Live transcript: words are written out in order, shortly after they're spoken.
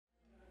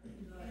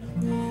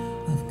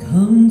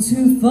come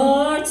too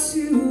far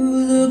to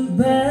look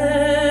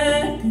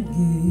back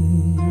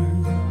again.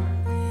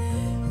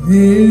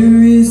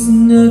 There is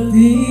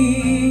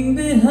nothing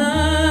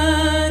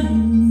behind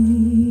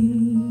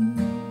me.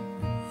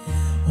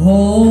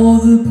 All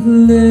the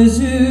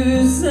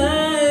pleasures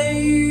I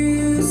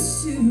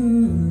used to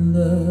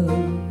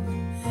love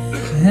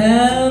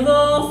have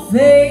all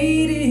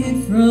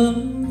faded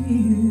from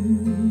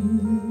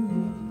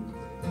you.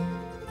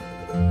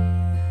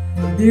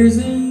 There's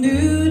a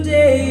new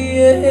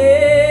day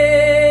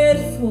ahead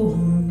for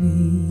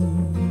me.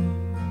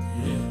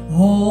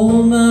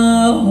 All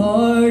my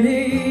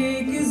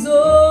heartache is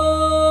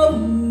over,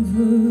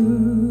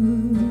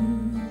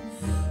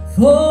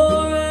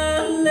 for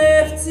I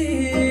left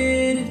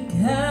it at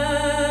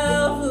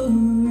Calvary,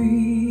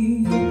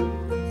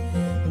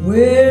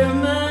 where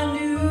my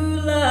new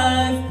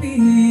life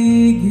begins.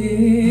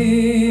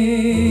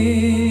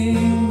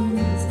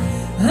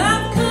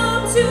 I've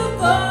come too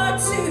far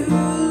to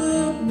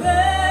look back.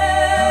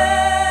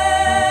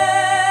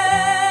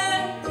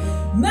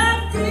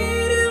 My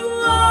feet have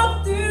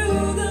walked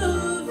through the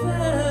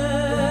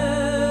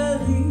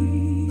valley.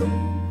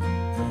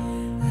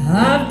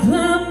 I've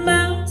climbed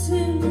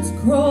mountains,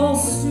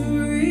 crossed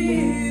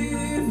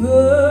rivers,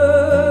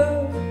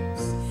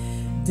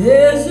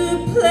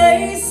 desert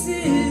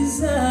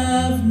places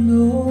I've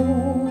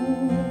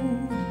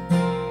known,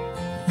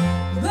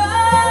 but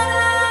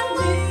I'm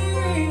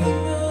nearing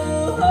the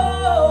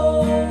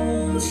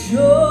home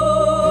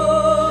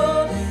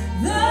shore.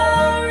 The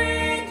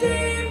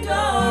redeemed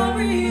are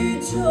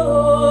rejoicing.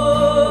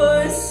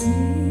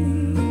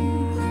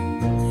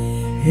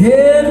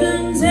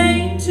 Heaven's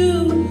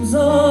angels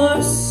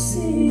are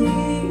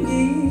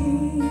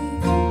singing.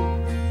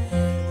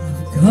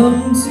 I've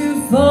come too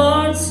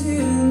far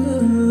to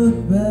look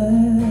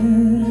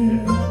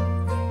back.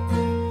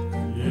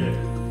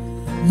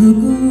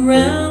 Look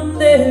around,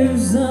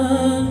 there's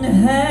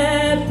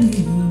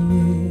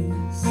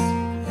unhappiness.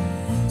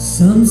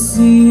 Some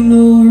see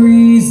no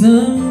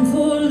reason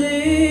for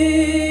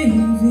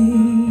living.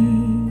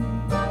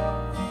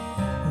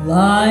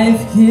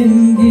 Life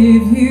can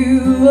give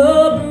you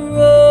a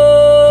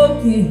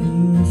broken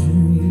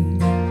dream,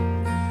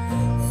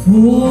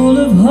 full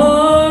of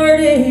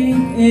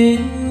heartache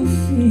and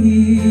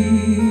fear.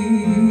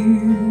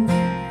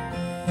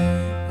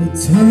 But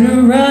turn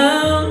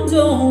around,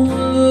 don't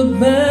look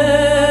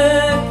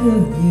back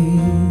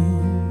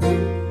again.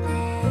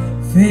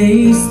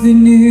 Face the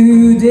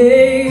new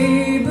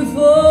day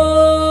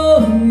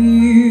before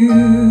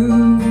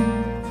you.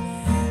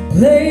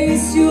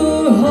 Place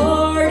your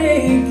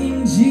heartache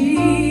in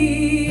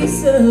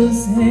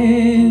Jesus'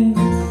 hands.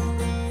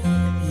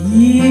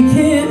 He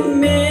can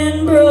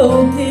mend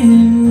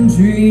broken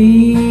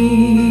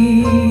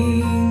dreams.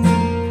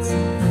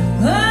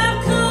 I've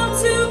come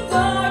too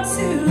far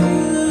to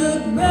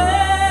look back.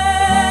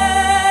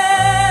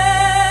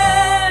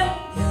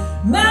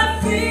 My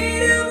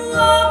feet have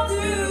walked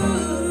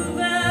through the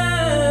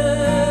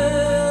valley.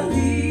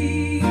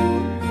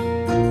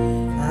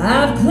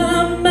 I've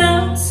climbed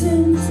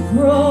mountains,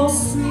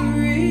 crossed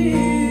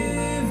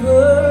rivers,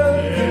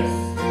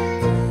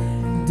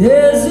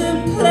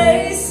 desert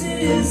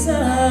places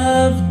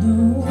I've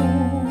known,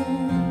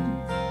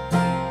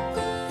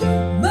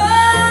 but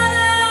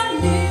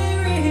I'm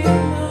nearing the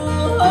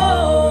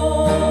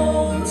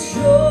home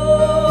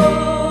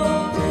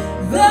shore.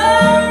 The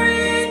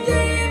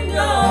redeemed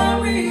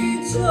are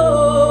rejoicing.